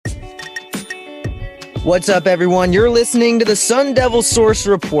What's up, everyone? You're listening to the Sun Devil Source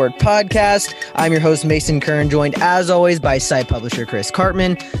Report podcast. I'm your host, Mason Kern, joined as always by site publisher Chris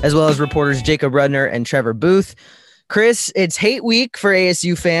Cartman, as well as reporters Jacob Rudner and Trevor Booth. Chris, it's hate week for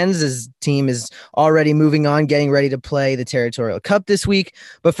ASU fans as team is already moving on, getting ready to play the Territorial Cup this week.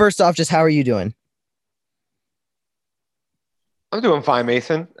 But first off, just how are you doing? I'm doing fine,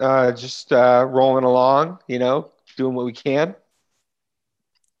 Mason. Just rolling along, doing what we can.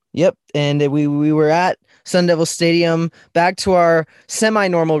 Yep, and we were at Sun Devil Stadium, back to our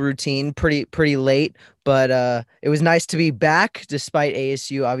semi-normal routine, pretty late, but it was nice to be back despite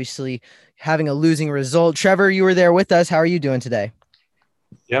ASU obviously having a losing result. Trevor, you were there with us. How are you doing today?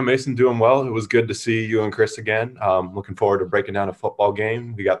 Yeah, Mason, doing well. It was good to see you and Chris again. Looking forward to breaking down a football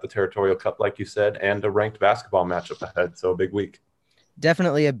game. We got the Territorial Cup, like you said, and a ranked basketball matchup ahead, so a big week.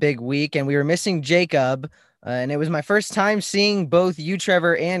 Definitely a big week, and we were missing Jacob. And it was my first time seeing both you,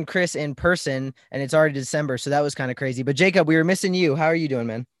 Trevor, and Chris in person, and it's already December, so that was kind of crazy. But Jacob, we were missing you. How are you doing,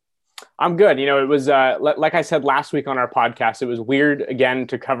 man? I'm good. It was like I said last week on our podcast, it was weird again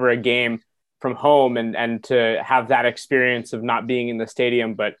to cover a game from home and to have that experience of not being in the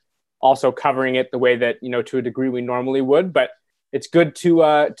stadium, but also covering it the way that, to a degree we normally would. But it's good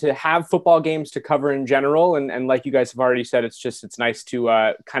to have football games to cover in general. And like you guys have already said, it's nice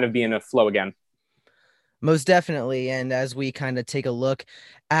to kind of be in a flow again. Most definitely. And as we kind of take a look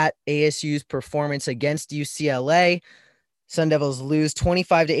at ASU's performance against UCLA, Sun Devils lose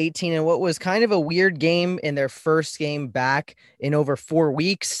 25-18 in what was kind of a weird game in their first game back in over 4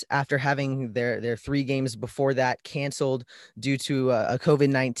 weeks after having their 3 games before that canceled due to a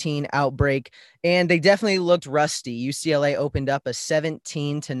COVID-19 outbreak. And they definitely looked rusty. UCLA opened up a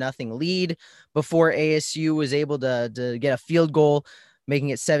 17-0 lead before ASU was able to get a field goal, making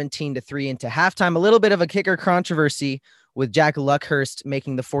it 17-3 into halftime. A little bit of a kicker controversy with Jack Luckhurst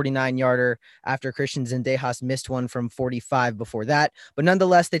making the 49-yarder after Christian Zendejas missed one from 45 before that. But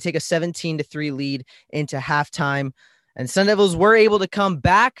nonetheless, they take a 17-3 lead into halftime. And Sun Devils were able to come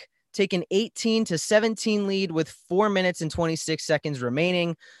back, take an 18-17 lead with 4 minutes and 26 seconds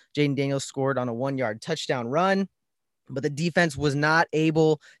remaining. Jaden Daniels scored on a 1-yard touchdown run, but the defense was not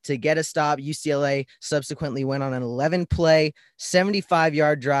able to get a stop. UCLA subsequently went on an 11-play,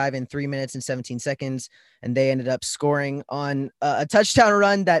 75-yard drive in 3 minutes and 17 seconds, and they ended up scoring on a touchdown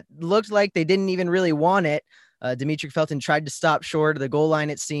run that looked like they didn't even really want it. Dimitri Felton tried to stop short of the goal line,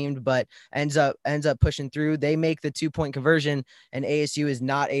 it seemed, but ends up pushing through. They make the 2-point conversion, and ASU is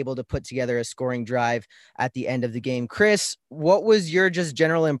not able to put together a scoring drive at the end of the game. Chris, what was your just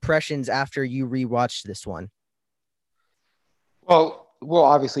general impressions after you rewatched this one? Well, we'll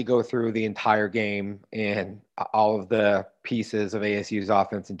obviously go through the entire game and all of the pieces of ASU's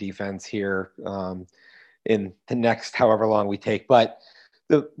offense and defense here in the next however long we take. But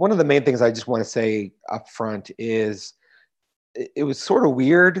one of the main things I just want to say up front is it was sort of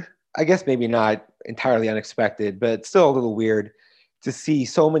weird, I guess maybe not entirely unexpected, but still a little weird to see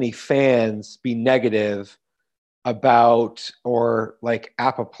so many fans be negative about, or like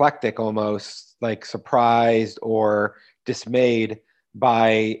apoplectic almost, like surprised or dismayed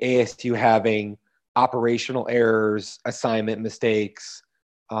by ASU having operational errors, assignment mistakes,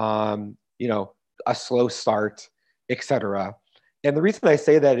 a slow start, etc. And the reason I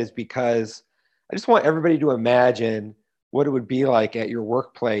say that is because I just want everybody to imagine what it would be like at your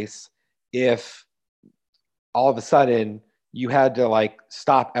workplace if all of a sudden you had to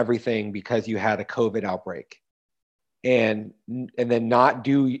stop everything because you had a COVID outbreak and then not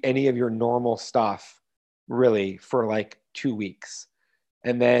do any of your normal stuff really for 2 weeks,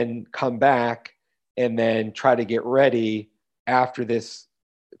 and then come back and then try to get ready after this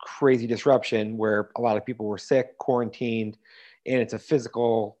crazy disruption where a lot of people were sick, quarantined, and it's a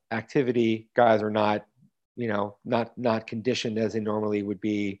physical activity. Guys are not conditioned as they normally would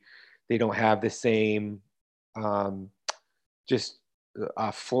be. They don't have the same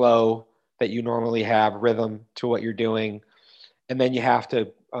flow that you normally have, rhythm to what you're doing. And then you have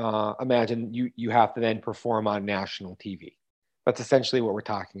to imagine you have to then perform on national TV. That's essentially what we're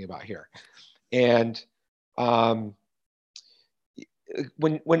talking about here. And when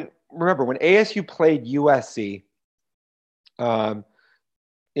ASU played USC,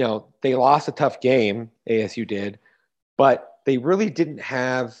 they lost a tough game, ASU did, but they really didn't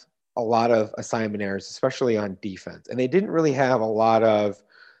have a lot of assignment errors, especially on defense. And they didn't really have a lot of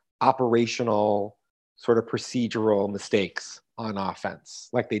operational sort of procedural mistakes on offense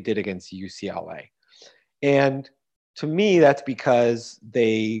like they did against UCLA. And to me, that's because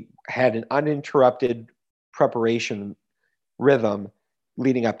they had an uninterrupted preparation rhythm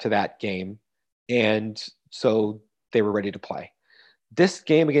leading up to that game. And so they were ready to play. this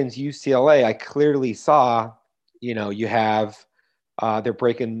game against UCLA, I clearly saw, you have they're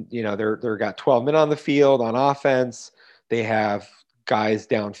breaking, they're got 12 men on the field on offense. They have guys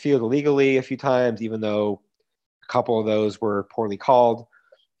downfield illegally a few times, even though a couple of those were poorly called.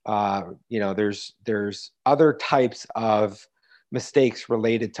 There's other types of mistakes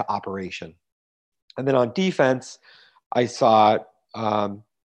related to operation. And then on defense, I saw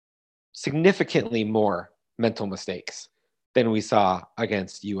significantly more mental mistakes than we saw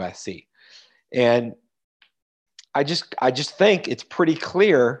against USC. And I just think it's pretty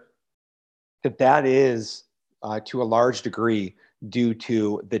clear that is to a large degree due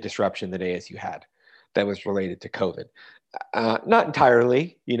to the disruption that ASU had that was related to COVID. Not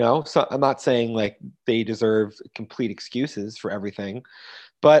entirely, so I'm not saying like they deserve complete excuses for everything,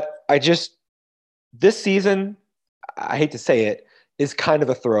 but this season, I hate to say it, is kind of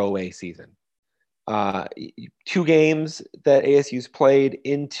a throwaway season. 2 games that ASU's played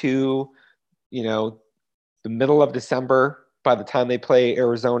into, the middle of December by the time they play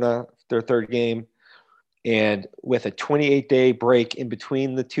Arizona, their 3rd game, and with a 28-day break in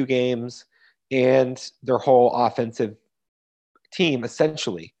between the 2 games and their whole offensive team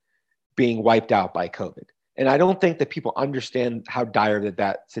essentially being wiped out by COVID. And I don't think that people understand how dire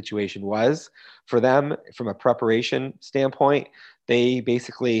that situation was for them from a preparation standpoint. They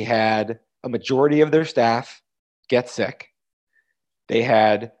basically had a majority of their staff get sick. They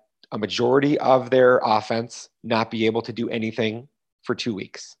had a majority of their offense not be able to do anything for 2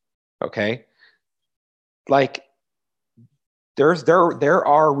 weeks. Okay. Like there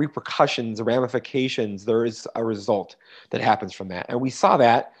are repercussions, ramifications. There is a result that happens from that. And we saw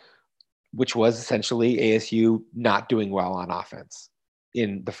that, which was essentially ASU not doing well on offense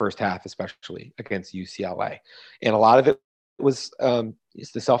in the first half, especially against UCLA. And a lot of it was the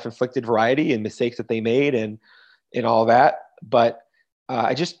self-inflicted variety and mistakes that they made and all that. But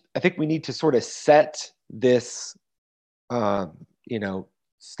I think we need to sort of set this,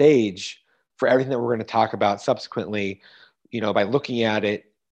 stage for everything that we're going to talk about subsequently, by looking at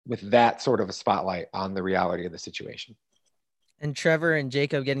it with that sort of a spotlight on the reality of the situation. And Trevor and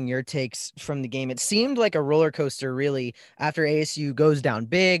Jacob, getting your takes from the game. It seemed like a roller coaster, really, after ASU goes down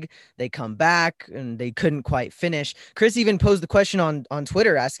big, they come back and they couldn't quite finish. Chris even posed the question on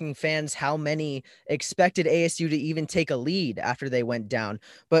Twitter, asking fans how many expected ASU to even take a lead after they went down.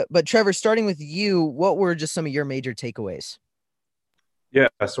 But Trevor, starting with you, what were just some of your major takeaways? Yeah,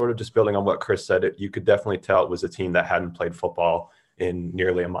 sort of just building on what Chris said, you could definitely tell it was a team that hadn't played football in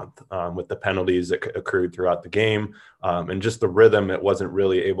nearly a month, with the penalties that accrued throughout the game, and just the rhythm it wasn't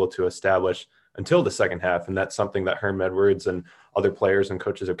really able to establish until the second half. And that's something that Herm Edwards and other players and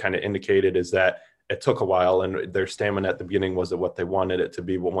coaches have kind of indicated, is that it took a while, and their stamina at the beginning wasn't what they wanted it to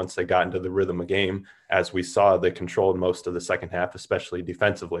be. But once they got into the rhythm of game, as we saw, they controlled most of the second half, especially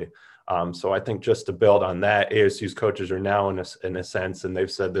defensively. So I think just to build on that, ASU's coaches are now in a sense, and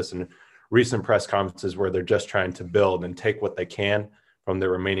they've said this in recent press conferences, where they're just trying to build and take what they can from their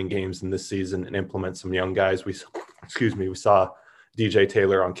remaining games in this season and implement some young guys. We saw DJ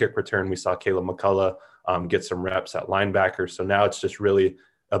Taylor on kick return. We saw Caleb McCullough get some reps at linebacker. So now it's just really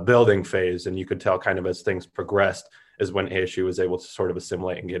a building phase. And you could tell kind of as things progressed is when ASU was able to sort of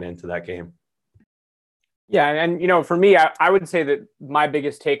assimilate and get into that game. Yeah. And, for me, I would say that my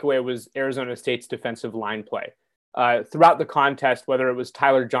biggest takeaway was Arizona State's defensive line play. Throughout the contest, whether it was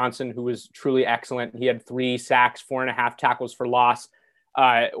Tyler Johnson, who was truly excellent, he had 3 sacks, 4.5 tackles for loss,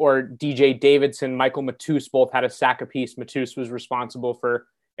 or DJ Davidson, Michael Matus both had a sack apiece. Matus was responsible for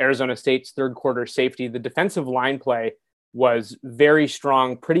Arizona State's 3rd quarter safety. The defensive line play was very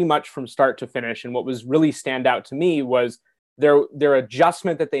strong pretty much from start to finish. And what was really stand out to me was their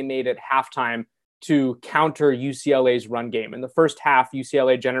adjustment that they made at halftime to counter UCLA's run game. In the first half,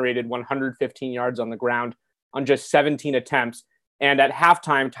 UCLA generated 115 yards on the ground on just 17 attempts. And at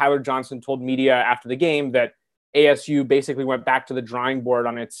halftime, Tyler Johnson told media after the game that ASU basically went back to the drawing board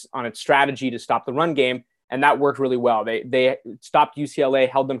on its strategy to stop the run game, and that worked really well. They stopped UCLA,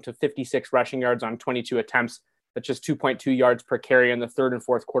 held them to 56 rushing yards on 22 attempts. That's just 2.2 yards per carry in the 3rd and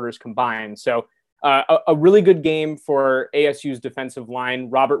 4th quarters combined. So a really good game for ASU's defensive line.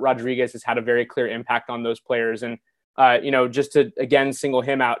 Robert Rodriguez has had a very clear impact on those players. And, just to, again, single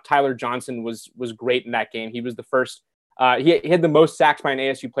him out, Tyler Johnson was great in that game. He was the first. He had the most sacks by an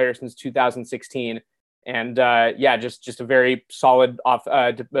ASU player since 2016. And just a very solid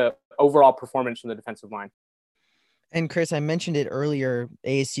overall performance from the defensive line. And Chris, I mentioned it earlier,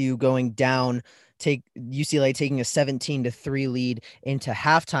 ASU going down, take UCLA taking a 17-3 lead into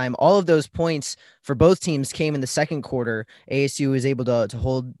halftime. All of those points for both teams came in the second quarter. ASU was able to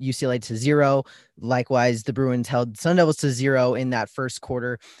hold UCLA to 0. Likewise, the Bruins held Sun Devils to 0 in that first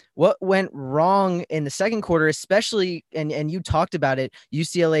quarter. What went wrong in the second quarter, especially, and you talked about it,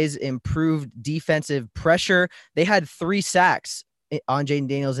 UCLA's improved defensive pressure. They had 3 sacks on Jaden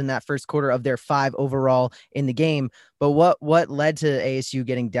Daniels in that first quarter of their 5 overall in the game. But what led to ASU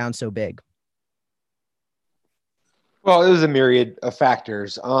getting down so big? Well, it was a myriad of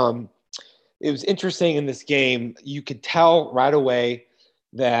factors. It was interesting in this game. You could tell right away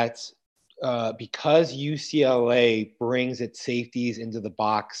that because UCLA brings its safeties into the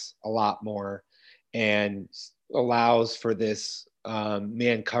box a lot more and allows for this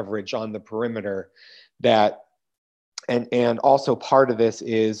man coverage on the perimeter, that and also part of this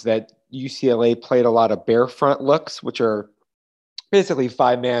is that UCLA played a lot of bare front looks, which are basically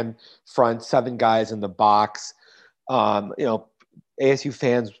 5-man front, 7 guys in the box. ASU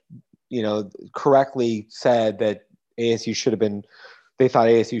fans, correctly said that ASU should have been, they thought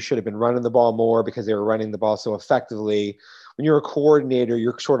ASU should have been running the ball more because they were running the ball so effectively. When you're a coordinator,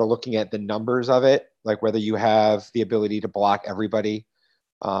 you're sort of looking at the numbers of it, like whether you have the ability to block everybody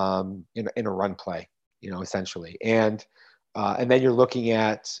in a run play, essentially. And then you're looking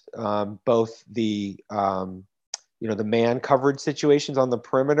at both the man coverage situations on the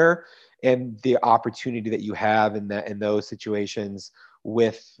perimeter and the opportunity that you have in those situations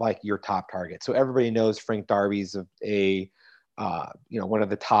with like your top target. So everybody knows Frank Darby's one of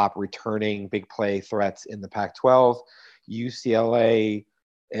the top returning big play threats in the Pac-12. UCLA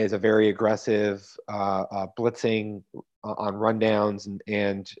is a very aggressive blitzing on rundowns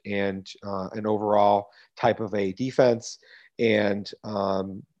and an overall type of a defense. And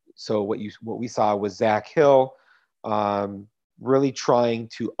so what we saw was Zach Hill really trying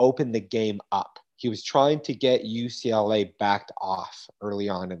to open the game up. He was trying to get UCLA backed off early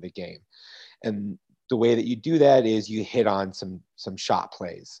on in the game. And the way that you do that is you hit on some shot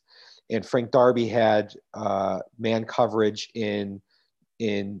plays. And Frank Darby had man coverage in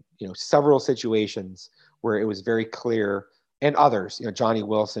several situations where it was very clear, and others, Johnny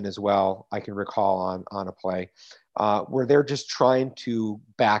Wilson as well, I can recall on a play, where they're just trying to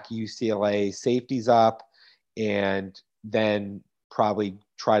back UCLA safeties up and then probably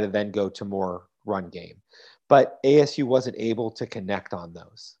try to then go to more run game. But ASU wasn't able to connect on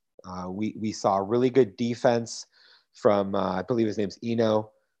those. We saw really good defense from, I believe his name's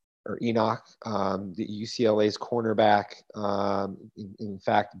Enoch, the UCLA's cornerback. In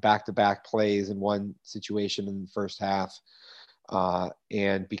fact, back-to-back plays in one situation in the first half.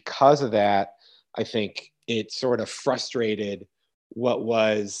 And because of that, I think it sort of frustrated what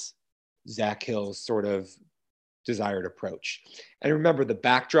was Zach Hill's sort of desired approach. And remember, the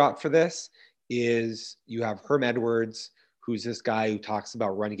backdrop for this is you have Herm Edwards, who's this guy who talks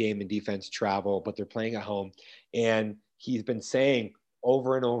about run game and defense travel, but they're playing at home. And he's been saying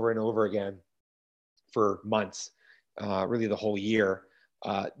over and over and over again for months, really the whole year,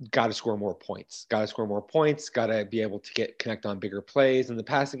 got to score more points, got to be able to connect on bigger plays in the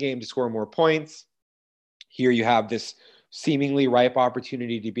passing game to score more points. Here you have this seemingly ripe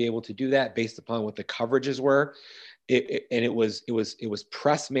opportunity to be able to do that based upon what the coverages were. It was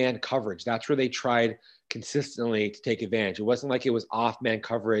press man coverage. That's where they tried consistently to take advantage. It wasn't like it was off man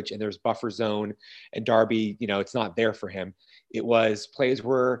coverage and there's buffer zone and Darby, it's not there for him. It was plays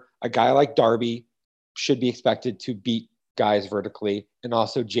where a guy like Darby should be expected to beat guys vertically, and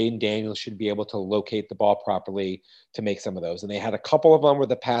also Jaden Daniels should be able to locate the ball properly to make some of those. And they had a couple of them where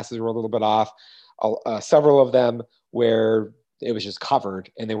the passes were a little bit off, several of them where it was just covered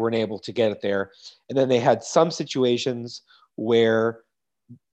and they weren't able to get it there. And then they had some situations where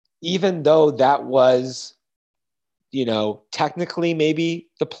even though that was, technically maybe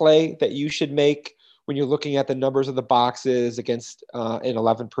the play that you should make when you're looking at the numbers of the boxes against an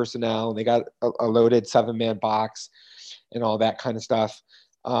 11 personnel, and they got a loaded 7-man box and all that kind of stuff,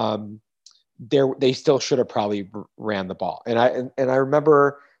 they still should have probably ran the ball. And I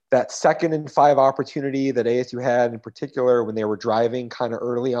remember that 2nd and 5 opportunity that ASU had in particular when they were driving kind of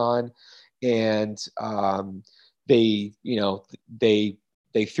early on, and they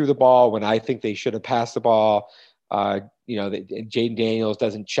threw the ball when I think they should have passed the ball. Jaden Daniels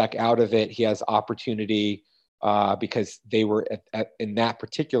doesn't check out of it. He has opportunity because they were in that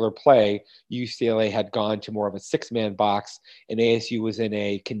particular play, UCLA had gone to more of a 6-man box, and ASU was in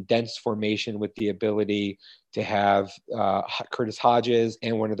a condensed formation with the ability to have Curtis Hodges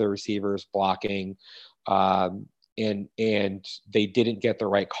and one of the receivers blocking. And and they didn't get the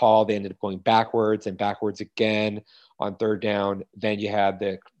right call. They ended up going backwards and backwards again on third down. Then you had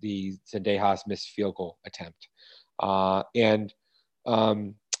the Zendejas missed field goal attempt. I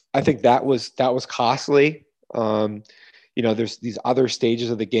think that was costly. There's these other stages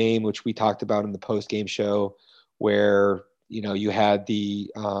of the game, which we talked about in the post-game show, where, you had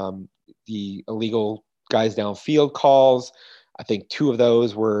the illegal guys downfield calls. I think 2 of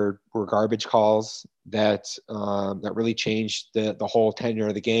those were garbage calls that really changed the whole tenure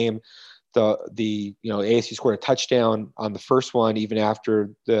of the game. ASU scored a touchdown on the first one, even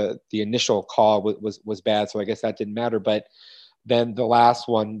after the initial call was bad. So I guess that didn't matter. But then the last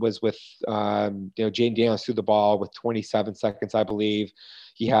one was with Jaden Daniels threw the ball with 27 seconds, I believe.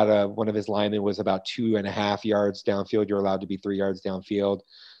 He had one of his linemen was about 2.5 yards downfield. You're allowed to be 3 yards downfield,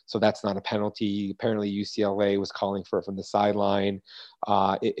 so that's not a penalty. Apparently UCLA was calling for it from the sideline.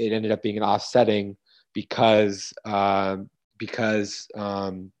 It ended up being an offsetting because the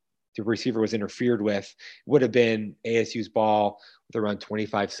receiver was interfered with. It would have been ASU's ball with around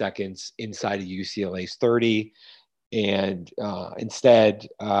 25 seconds inside of UCLA's 30. And instead,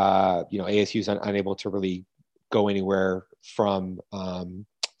 ASU is unable to really go anywhere from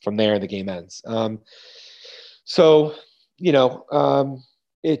there. The game ends.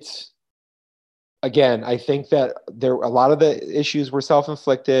 It's, again, I think that a lot of the issues were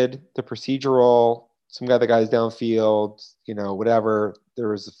self-inflicted. The procedural, some of the guys downfield, whatever. There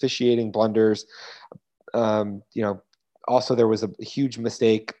was officiating blunders. Also, there was a huge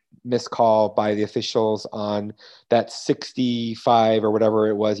missed call by the officials on that 65 or whatever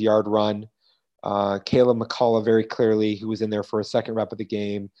it was yard run. Caleb McCullough, very clearly, who was in there for a second rep of the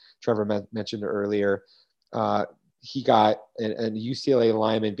game. Trevor mentioned it earlier. He got a UCLA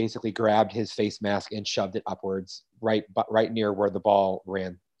lineman basically grabbed his face mask and shoved it upwards, right near where the ball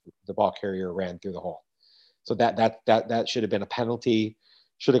carrier ran through the hole. So that should have been a penalty.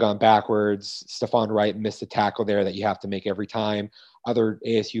 Should have gone backwards. Stephon Wright missed a tackle there that you have to make every time. Other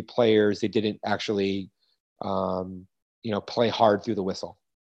ASU players, they didn't actually, play hard through the whistle.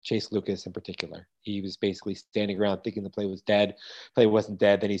 Chase Lucas in particular, he was basically standing around thinking the play was dead. Play wasn't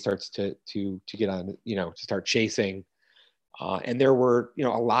dead. Then he starts to get on, to start chasing. And there were, a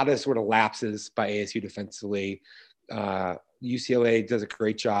lot of sort of lapses by ASU defensively. UCLA does a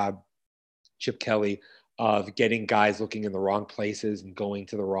great job, Chip Kelly, of getting guys looking in the wrong places and going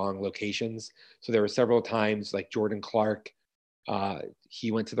to the wrong locations. So there were several times, like Jordan Clark,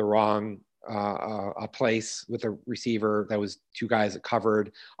 he went to the wrong a place with a receiver. That was 2 guys that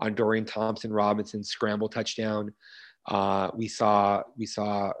covered on Dorian Thompson-Robinson's scramble touchdown. We saw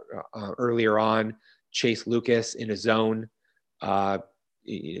earlier on Chase Lucas in a zone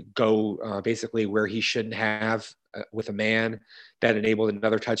go basically where he shouldn't have with a man. That enabled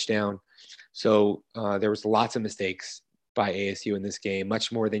another touchdown. So there was lots of mistakes by ASU in this game,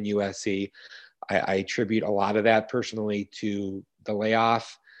 much more than USC. I attribute a lot of that personally to the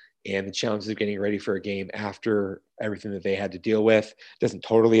layoff and the challenges of getting ready for a game after everything that they had to deal with. Doesn't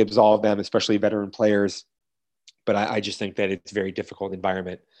totally absolve them, especially veteran players. But I just think that it's a very difficult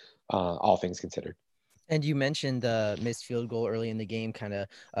environment, all things considered. And you mentioned the missed field goal early in the game, kind of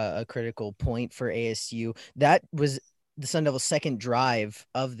a critical point for ASU. That was the Sun Devils' second drive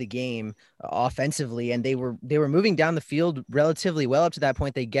of the game offensively, and they were moving down the field relatively well up to that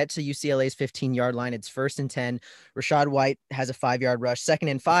point. They get to UCLA's 15-yard line. It's 1st and 10. Rashad White has a 5-yard rush,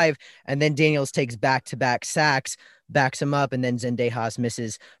 2nd and 5, and then Daniels takes back-to-back sacks, backs him up, and then Zendejas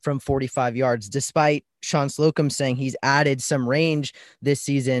misses from 45 yards. Despite Sean Slocum saying he's added some range this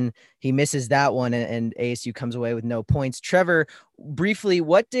season, he misses that one, and ASU comes away with no points. Trevor, briefly,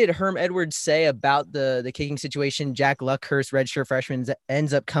 what did Herm Edwards say about the kicking situation? Jack Luckhurst, redshirt freshman,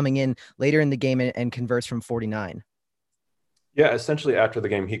 ends up coming in later in the game and converts from 49. Yeah, essentially after the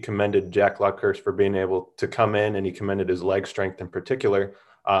game, he commended Jack Luckhurst for being able to come in, and he commended his leg strength in particular.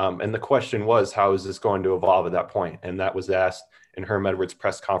 And the question was, how is this going to evolve at that point? And that was asked in Herm Edwards'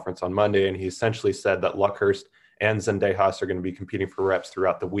 press conference on Monday. And he essentially said that Luckhurst and Zendejas are going to be competing for reps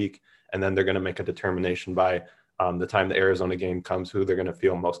throughout the week. And then they're going to make a determination by the time the Arizona game comes, who they're going to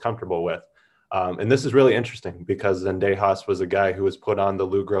feel most comfortable with. And this is really interesting because Zendejas was a guy who was put on the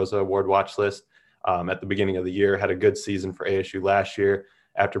Lou Groza Award watch list at the beginning of the year, had a good season for ASU last year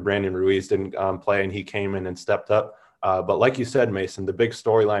after Brandon Ruiz didn't play and he came in and stepped up. But like you said, Mason, the big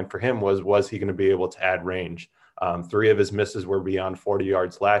storyline for him was he going to be able to add range? 3 of his misses were beyond 40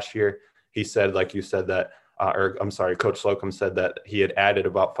 yards last year. He said, like you said, that, Coach Slocum said that he had added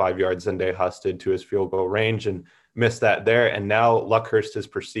about 5 yards Zendejas did to his field goal range and missed that there. And now Luckhurst is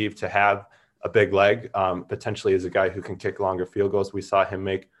perceived to have a big leg, potentially as a guy who can kick longer field goals. We saw him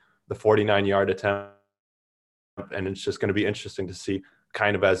make the 49-yard attempt and it's just going to be interesting to see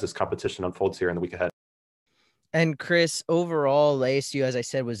kind of as this competition unfolds here in the week ahead. And Chris, overall, ASU, as I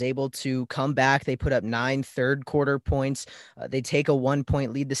said, was able to come back. They put up 9 third quarter points. They take a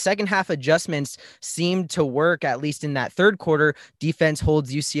 1-point lead. The second half adjustments seemed to work, at least in that third quarter. Defense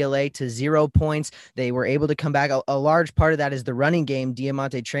holds UCLA to 0 points. They were able to come back. A large part of that is the running game.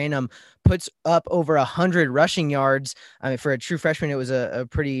 Diamante Traynham puts up over 100 rushing yards. I mean, for a true freshman, it was a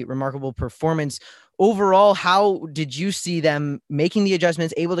pretty remarkable performance. Overall, how did you see them making the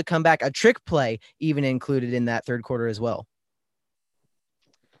adjustments, able to come back, a trick play even included in that third quarter as well?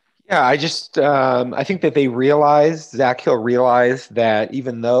 Yeah, I think that Zach Hill realized that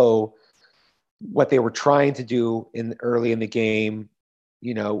even though what they were trying to do early in the game,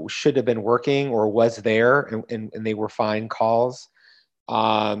 should have been working or was there and they were fine calls,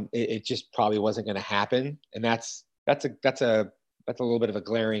 it just probably wasn't going to happen. And that's a little bit of a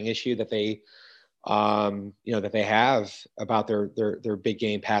glaring issue that they that they have about their big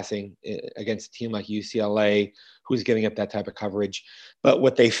game passing against a team like UCLA, who's giving up that type of coverage. But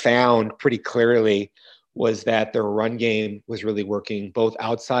what they found pretty clearly was that their run game was really working, both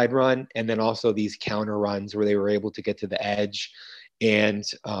outside run and then also these counter runs where they were able to get to the edge and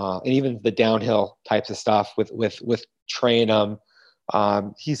even the downhill types of stuff with Traynham.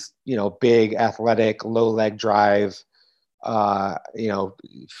 He's big, athletic, low leg drive.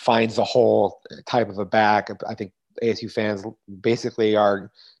 Finds the hole type of a back. I think ASU fans basically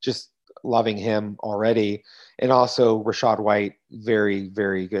are just loving him already. And also Rachaad White, very,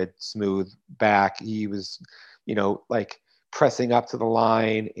 very good, smooth back. He was, pressing up to the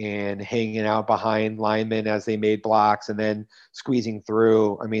line and hanging out behind linemen as they made blocks and then squeezing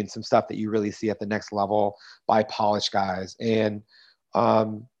through. I mean, some stuff that you really see at the next level by polished guys. And,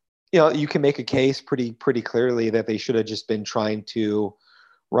 you can make a case pretty clearly that they should have just been trying to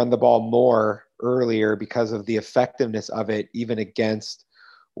run the ball more earlier because of the effectiveness of it, even against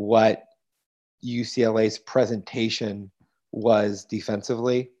what UCLA's presentation was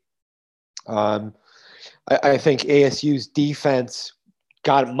defensively. I think ASU's defense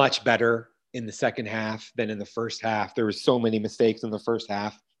got much better in the second half than in the first half. There were so many mistakes in the first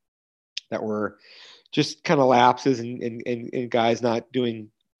half that were just kind of lapses and guys not doing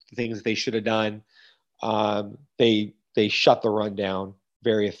the things they should have done. They shut the run down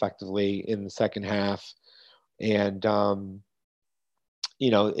very effectively in the second half. And, the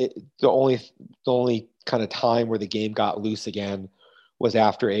only kind of time where the game got loose again was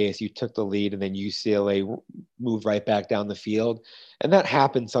after ASU took the lead and then UCLA moved right back down the field. And that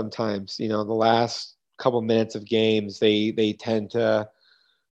happens sometimes, the last couple minutes of games, they tend to,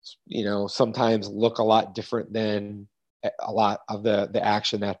 sometimes look a lot different than a lot of the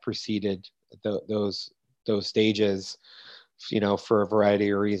action that preceded those stages, for a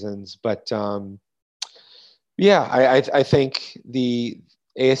variety of reasons. But I think the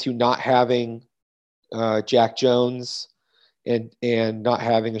ASU not having Jack Jones and not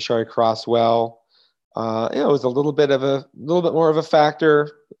having Ashari Crosswell, it was a little bit more of a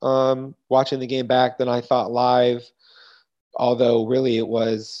factor watching the game back than I thought live. Although really it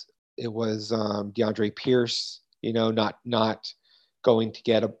was DeAndre Pierce, not going to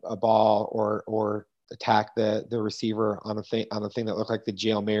get a ball or attack the receiver on a thing that looked like the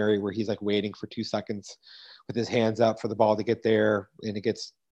Jail Mary, where he's like waiting for 2 seconds with his hands up for the ball to get there and it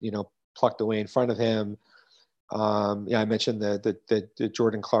gets plucked away in front of him. I mentioned the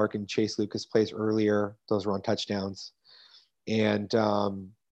Jordan Clark and Chase Lucas plays earlier; those were on touchdowns, and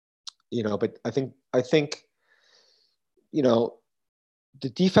but I think the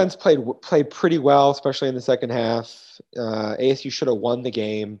defense played pretty well, especially in the second half. ASU should have won the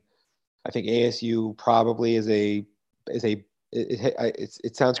game. I think ASU probably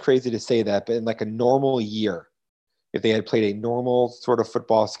it sounds crazy to say that, but in like a normal year, if they had played a normal sort of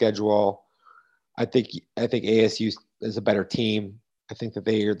football schedule, I think ASU is a better team. I think that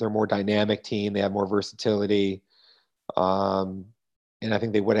they're more dynamic team. They have more versatility. And I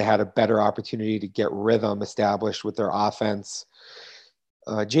think they would have had a better opportunity to get rhythm established with their offense.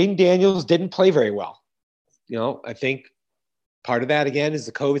 Jaden Daniels didn't play very well. I think part of that, again, is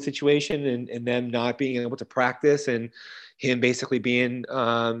the COVID situation and them not being able to practice and him basically being,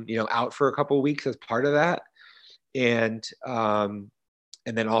 out for a couple of weeks as part of that. And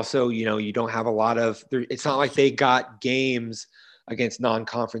then also, you don't have a lot of – it's not like they got games against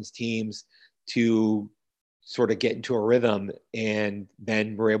non-conference teams to sort of get into a rhythm and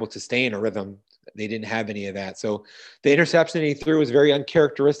then were able to stay in a rhythm. They didn't have any of that. So the interception he threw was a very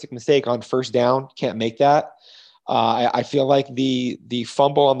uncharacteristic mistake on first down. Can't make that. I feel like the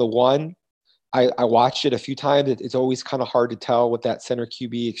fumble on the one, I watched it a few times. It's always kind of hard to tell with that center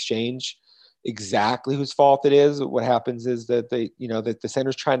QB exchange exactly whose fault it is. What happens is that that the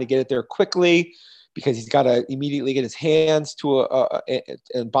center's trying to get it there quickly because he's got to immediately get his hands to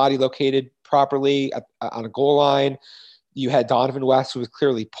a body located properly on a goal line. You had Donovan West, who was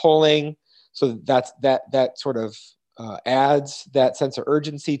clearly pulling, so that sort of adds that sense of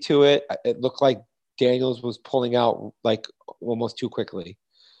urgency to it. It looked like Daniels was pulling out like almost too quickly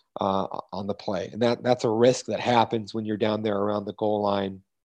on the play, and that's a risk that happens when you're down there around the goal line.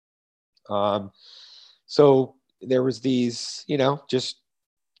 So there was these, just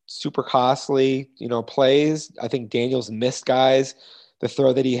super costly, plays. I think Daniels missed guys. The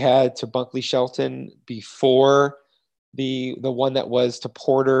throw that he had to Bunkley Shelton before the one that was to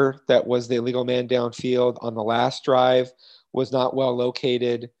Porter, that was the illegal man downfield on the last drive, was not well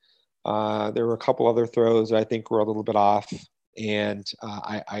located. There were a couple other throws that I think were a little bit off. And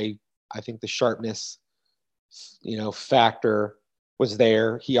I think the sharpness, factor was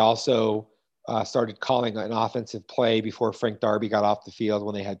there. He also started calling an offensive play before Frank Darby got off the field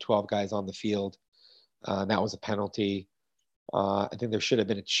when they had 12 guys on the field. That was a penalty. I think there should have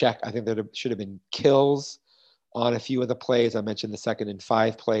been a check. I think there should have been kills on a few of the plays. I mentioned the 2nd and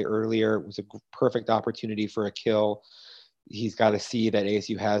 5 play earlier. It was a perfect opportunity for a kill. He's got to see that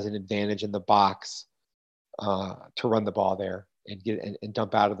ASU has an advantage in the box to run the ball there and get and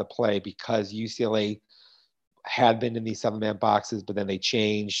dump out of the play, because UCLA had been in these 7-man boxes, but then they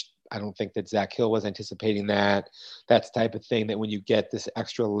changed. I don't think that Zach Hill was anticipating that. That's the type of thing that when you get this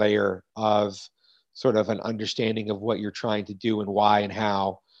extra layer of sort of an understanding of what you're trying to do and why and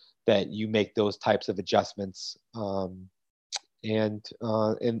how, that you make those types of adjustments. And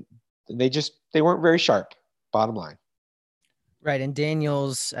they weren't very sharp, bottom line. Right. And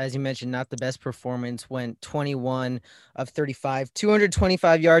Daniels, as you mentioned, not the best performance, went 21 of 35,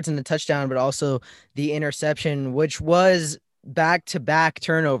 225 yards in the touchdown, but also the interception, which was back-to-back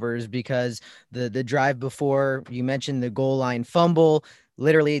turnovers, because the drive before, you mentioned the goal line fumble.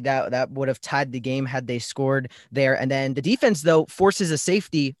 Literally, that would have tied the game had they scored there. And then the defense, though, forces a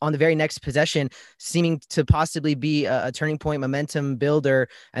safety on the very next possession, seeming to possibly be a turning point, momentum builder.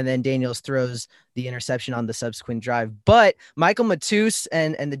 And then Daniels throws the interception on the subsequent drive. But Michael Matus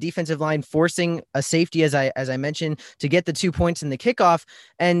and the defensive line forcing a safety, as I mentioned, to get the 2 points in the kickoff.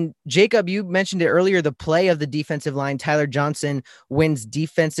 And Jacob, you mentioned it earlier, the play of the defensive line. Tyler Johnson wins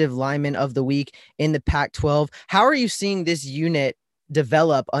Defensive Lineman of the Week in the Pac-12. How are you seeing this unit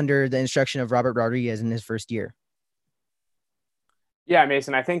develop under the instruction of Robert Rodriguez in his first year? Yeah,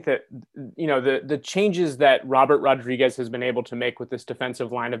 Mason, I think that, the changes that Robert Rodriguez has been able to make with this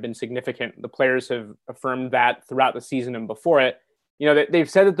defensive line have been significant. The players have affirmed that throughout the season and before it. They've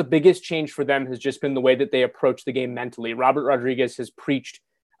said that the biggest change for them has just been the way that they approach the game mentally. Robert Rodriguez has preached,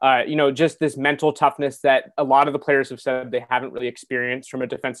 just this mental toughness that a lot of the players have said they haven't really experienced from a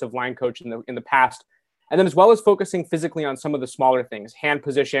defensive line coach in the past. And then, as well as focusing physically on some of the smaller things, hand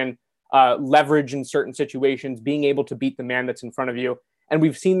position, leverage in certain situations, being able to beat the man that's in front of you. And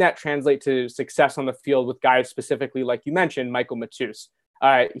we've seen that translate to success on the field with guys specifically, like you mentioned, Michael Matus.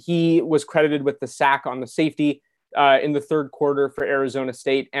 He was credited with the sack on the safety in the third quarter for Arizona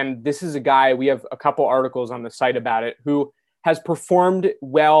State. And this is a guy, we have a couple articles on the site about it, who has performed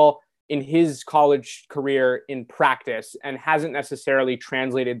well in his college career in practice and hasn't necessarily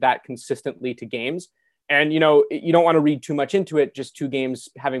translated that consistently to games. And, you don't want to read too much into it, just 2 games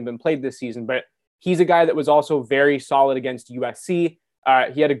having been played this season, but he's a guy that was also very solid against USC.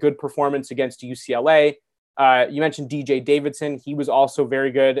 He had a good performance against UCLA. You mentioned DJ Davidson. He was also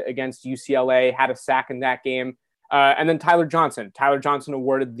very good against UCLA, had a sack in that game. And then Tyler Johnson. Tyler Johnson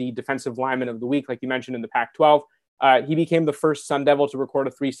awarded the Defensive Lineman of the Week, like you mentioned, in the Pac-12. He became the first Sun Devil to record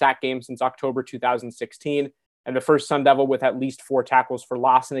a 3-sack game since October 2016. And the first Sun Devil with at least 4 tackles for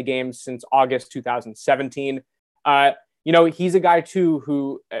loss in a game since August 2017. He's a guy, too,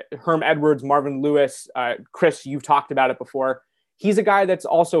 who Herm Edwards, Marvin Lewis, Chris, you've talked about it before. He's a guy that's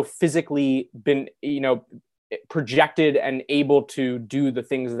also physically been, projected and able to do the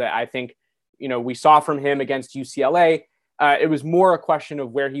things that I think, we saw from him against UCLA. It was more a question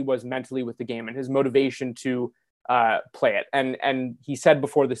of where he was mentally with the game and his motivation to play it. And he said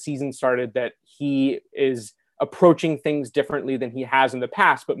before the season started that he is approaching things differently than he has in the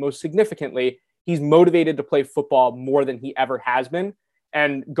past, but most significantly, he's motivated to play football more than he ever has been.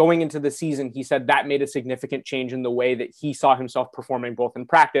 And going into the season, he said that made a significant change in the way that he saw himself performing both in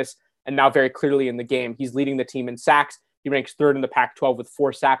practice and now very clearly in the game. He's leading the team in sacks. He ranks 3rd in the Pac-12 with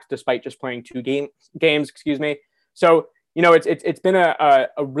 4 sacks, despite just playing 2 games. So, it's been a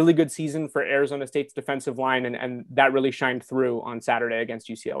really good season for Arizona State's defensive line, and that really shined through on Saturday against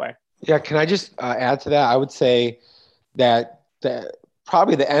UCLA. Yeah, can I just add to that? I would say that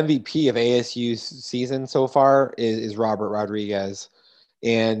probably the MVP of ASU's season so far is Robert Rodriguez.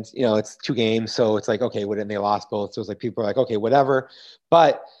 And, it's 2 games. So it's like, okay, and they lost both. So it's like, people are like, okay, whatever.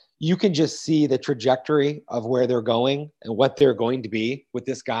 But you can just see the trajectory of where they're going and what they're going to be with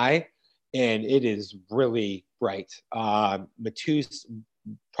this guy. And it is really bright. Matus,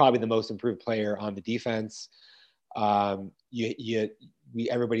 probably the most improved player on the defense.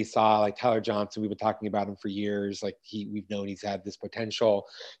 Everybody saw like Tyler Johnson. We've been talking about him for years. Like we've known he's had this potential.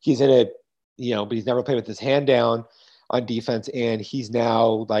 He's in it, but he's never played with his hand down on defense. And he's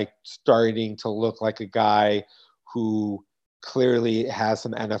now like starting to look like a guy who clearly has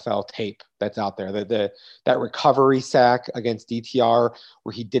some NFL tape that's out there. That recovery sack against DTR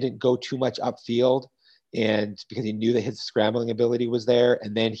where he didn't go too much upfield, and because he knew that his scrambling ability was there,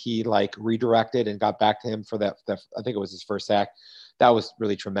 and then he like redirected and got back to him for that I think it was his first sack. That was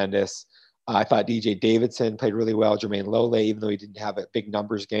really tremendous. I thought DJ Davidson played really well. Jermaine Lole, even though he didn't have a big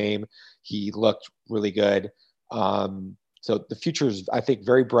numbers game, he looked really good. So the future is, I think,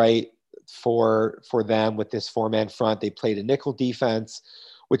 very bright for them with this 4-man front. They played a nickel defense,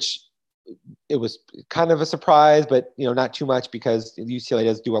 which it was kind of a surprise, but not too much because UCLA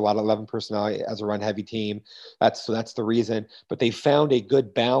does do a lot of 11 personnel as a run heavy team. That's the reason. But they found a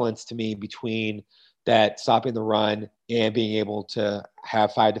good balance to me between that stopping the run and being able to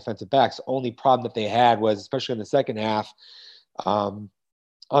have 5 defensive backs. The only problem that they had was, especially in the second half, on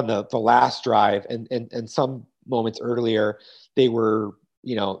the last drive and some moments earlier, they were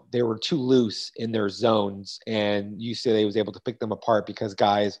too loose in their zones, and UCLA was able to pick them apart because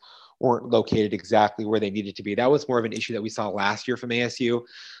guys weren't located exactly where they needed to be. That was more of an issue that we saw last year from ASU,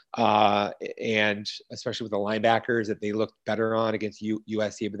 and especially with the linebackers that they looked better on against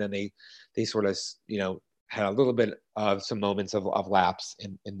USC, but then they sort of had a little bit of some moments of lapse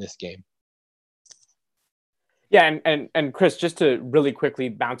in this game. Yeah, and Chris, just to really quickly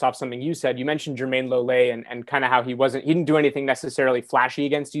bounce off something you said, you mentioned Jermaine Lole and kind of how he didn't do anything necessarily flashy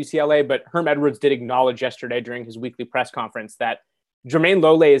against UCLA, but Herm Edwards did acknowledge yesterday during his weekly press conference that Jermaine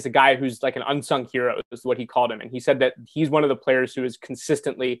Lole is a guy who's like an unsung hero, is what he called him. And he said that he's one of the players who is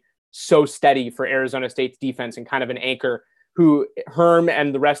consistently so steady for Arizona State's defense and kind of an anchor who Herm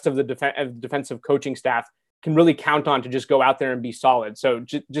and the rest of the defensive coaching staff can really count on to just go out there and be solid. So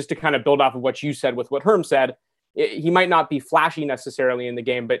just to kind of build off of what you said with what Herm said, he might not be flashy necessarily in the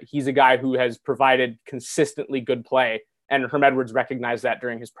game, but he's a guy who has provided consistently good play. And Herm Edwards recognized that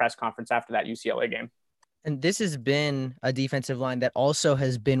during his press conference after that UCLA game. And this has been a defensive line that also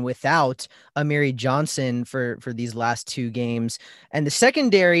has been without Amiri Johnson for these last 2 games. And the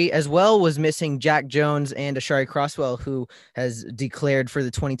secondary as well was missing Jack Jones and Ashari Crosswell, who has declared for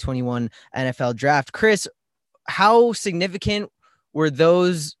the 2021 NFL draft. Chris, how significant were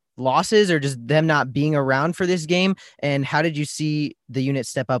those losses or just them not being around for this game? And how did you see the unit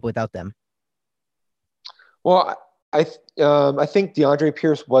step up without them? Well, I think DeAndre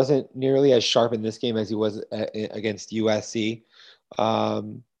Pierce wasn't nearly as sharp in this game as he was against USC. I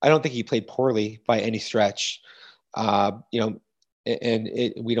don't think he played poorly by any stretch. We don't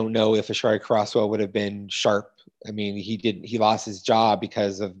know if Ashari Crosswell would have been sharp. I mean, he lost his job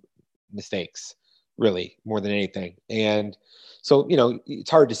because of mistakes, really, more than anything. And so, it's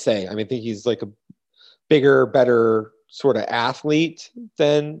hard to say. I mean, I think he's like a bigger, better sort of athlete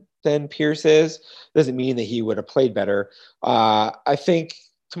than Pierce is. Doesn't mean that he would have played better. I think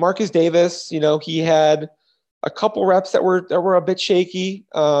Tamarcus Davis, he had a couple reps that were a bit shaky,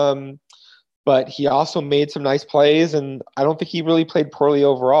 but he also made some nice plays, and I don't think he really played poorly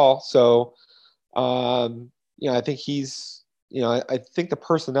overall. So, I think he's, I think the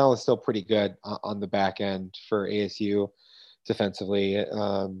personnel is still pretty good on the back end for ASU defensively.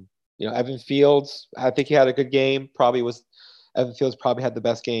 Evan Fields, I think he had a good game. Evan Fields probably had the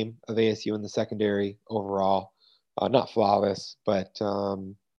best game of ASU in the secondary overall. Not flawless, but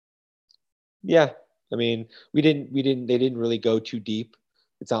yeah. I mean, they didn't really go too deep.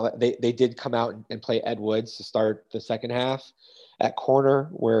 It's not like they did come out and play Ed Woods to start the second half at corner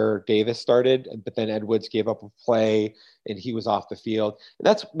where Davis started, but then Ed Woods gave up a play and he was off the field. And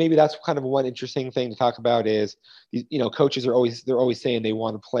that's kind of one interesting thing to talk about is, coaches are always saying they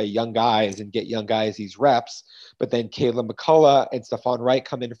want to play young guys and get young guys these reps, but then Caleb McCullough and Stephon Wright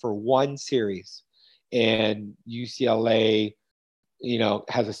come in for 1 series, and UCLA,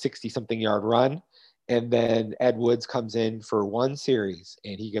 has a 60-something yard run, and then Ed Woods comes in for 1 series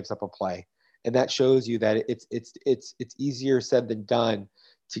and he gives up a play. And that shows you that it's easier said than done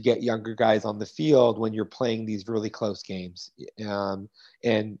to get younger guys on the field when you're playing these really close games.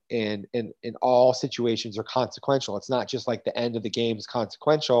 And all situations are consequential. It's not just like the end of the game is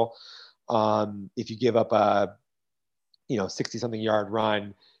consequential. If you give up a 60 something yard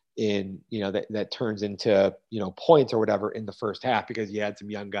run in, that turns into, points or whatever in the first half, because you had some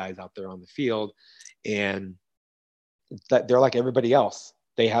young guys out there on the field, and that they're like everybody else.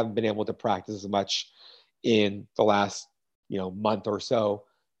 They haven't been able to practice as much in the last, month or so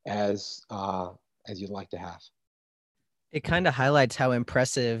as you'd like to have. It kind of highlights how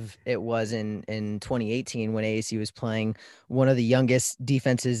impressive it was in 2018 when ASU was playing one of the youngest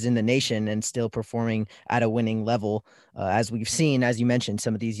defenses in the nation and still performing at a winning level. As we've seen, as you mentioned,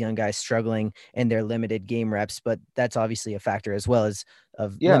 some of these young guys struggling in their limited game reps, but that's obviously a factor as well as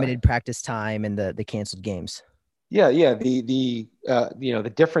of limited practice time and the canceled games. Yeah.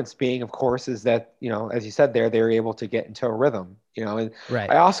 The difference being, of course, is that, as you said they're able to get into a rhythm, and right.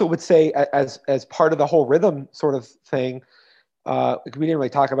 I also would say as part of the whole rhythm sort of thing, we didn't really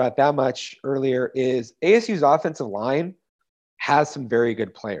talk about that much earlier, is ASU's offensive line has some very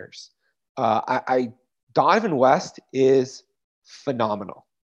good players. Donovan West is phenomenal.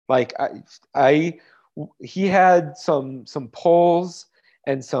 Like he had some pulls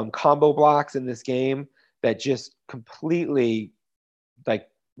and some combo blocks in this game that just completely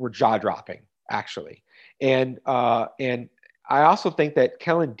were jaw dropping, actually. And I also think that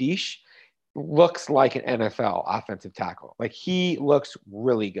Kellen Diesch looks like an NFL offensive tackle. Like, he looks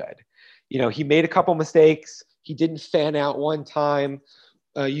really good. He made a couple mistakes. He didn't fan out one time.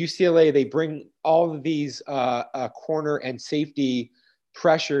 UCLA, they bring all of these corner and safety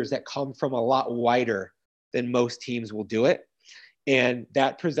pressures that come from a lot wider than most teams will do it. And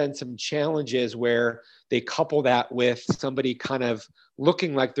that presents some challenges where they couple that with somebody kind of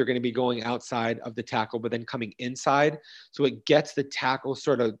looking like they're going to be going outside of the tackle, but then coming inside. So it gets the tackle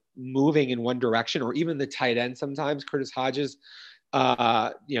sort of moving in one direction, or even the tight end sometimes. Curtis Hodges,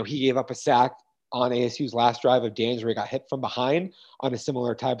 he gave up a sack on ASU's last drive of Dan's where he got hit from behind on a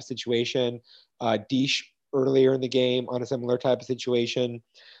similar type of situation. Diesch earlier in the game on a similar type of situation.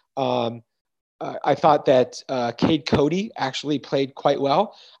 I thought that Cade Cody actually played quite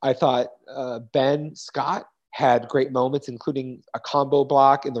well. I thought Ben Scott had great moments, including a combo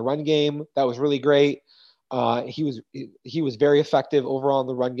block in the run game. That was really great. He was very effective overall in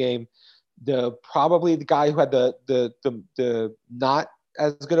the run game. Probably the guy who had the not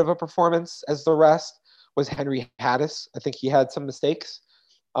as good of a performance as the rest was Henry Haddis. I think he had some mistakes.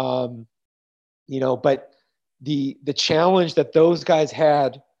 But the challenge that those guys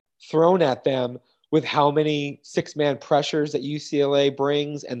had thrown at them with how many six-man pressures that UCLA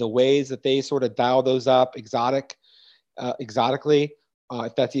brings and the ways that they sort of dial those up exotically,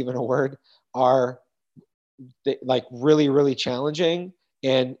 if that's even a word, are really, really challenging.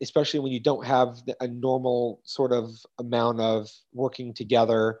 And especially when you don't have a normal sort of amount of working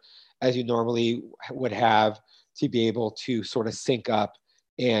together as you normally would have to be able to sort of sync up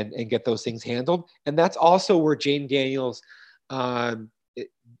and get those things handled. And that's also where Jane Daniels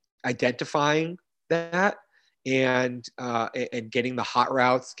identifying that and getting the hot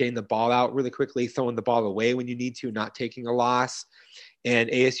routes, getting the ball out really quickly, throwing the ball away when you need to, not taking a loss. And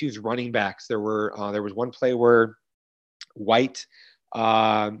ASU's running backs, there was one play where White,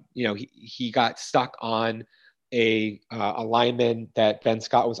 he got stuck on a lineman that Ben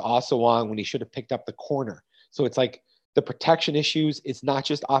Scott was also on when he should have picked up the corner. So it's like the protection issues. It's not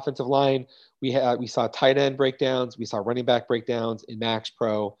just offensive line. We saw tight end breakdowns. We saw running back breakdowns in Max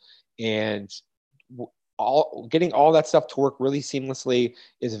Pro, and getting all that stuff to work really seamlessly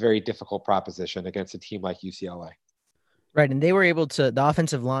is a very difficult proposition against a team like UCLA. Right. And they were able to, the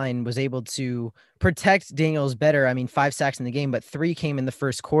offensive line was able to protect Daniels better. I mean, 5 sacks in the game, but 3 came in the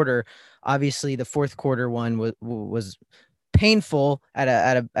first quarter. Obviously the fourth quarter one was painful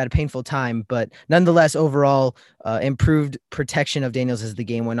at a painful time, but nonetheless, overall improved protection of Daniels as the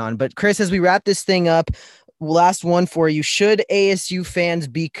game went on. But Chris, as we wrap this thing up, last one for you. Should ASU fans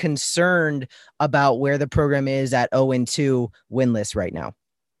be concerned about where the program is at 0-2 winless right now?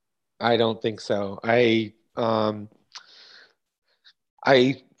 I don't think so.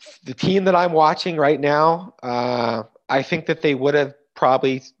 The team that I'm watching right now, I think that they would have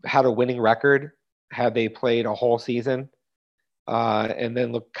probably had a winning record had they played a whole season. And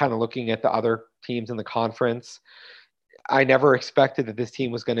then looking at the other teams in the conference, I never expected that this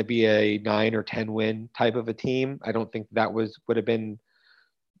team was going to be a 9 or 10 win type of a team. I don't think that would have been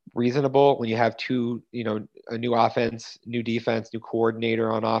reasonable when you have a new offense, new defense, new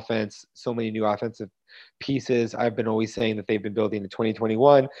coordinator on offense, so many new offensive pieces. I've been always saying that they've been building in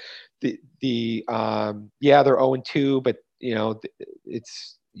 2021. They're 0-2, but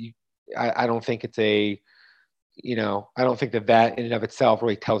I don't think it's a I don't think that in and of itself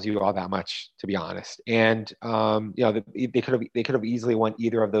really tells you all that much, to be honest. And they could have easily won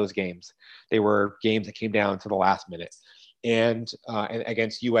either of those games. They were games that came down to the last minute, and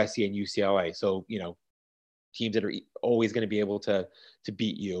against USC and UCLA. So teams that are always going to be able to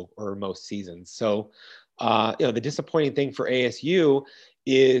beat you, or most seasons. So the disappointing thing for ASU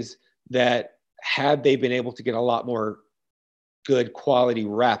is that had they been able to get a lot more good quality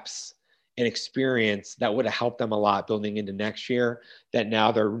reps and experience, that would have helped them a lot building into next year, that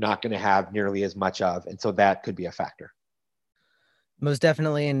now they're not going to have nearly as much of. And so that could be a factor. Most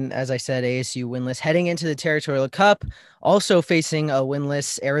definitely. And as I said, ASU winless heading into the Territorial Cup, also facing a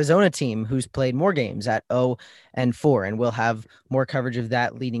winless Arizona team who's played more games at 0-4. And we'll have more coverage of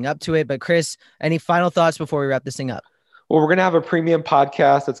that leading up to it. But Chris, any final thoughts before we wrap this thing up? Well, we're going to have a premium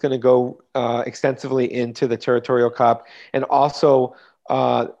podcast that's going to go extensively into the Territorial Cup. And also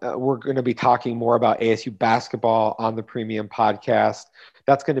we're going to be talking more about ASU basketball on the premium podcast.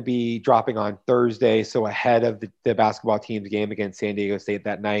 That's going to be dropping on Thursday, so ahead of the basketball team's game against San Diego State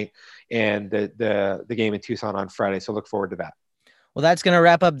that night, and the game in Tucson on Friday. So look forward to that. Well, that's going to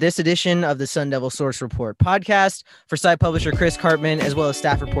wrap up this edition of the Sun Devil Source Report podcast. For site publisher Chris Karpman, as well as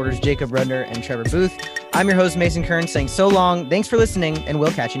staff reporters Jacob Rudner and Trevor Booth, I'm your host, Mason Kern, saying so long, thanks for listening, and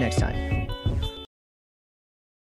we'll catch you next time.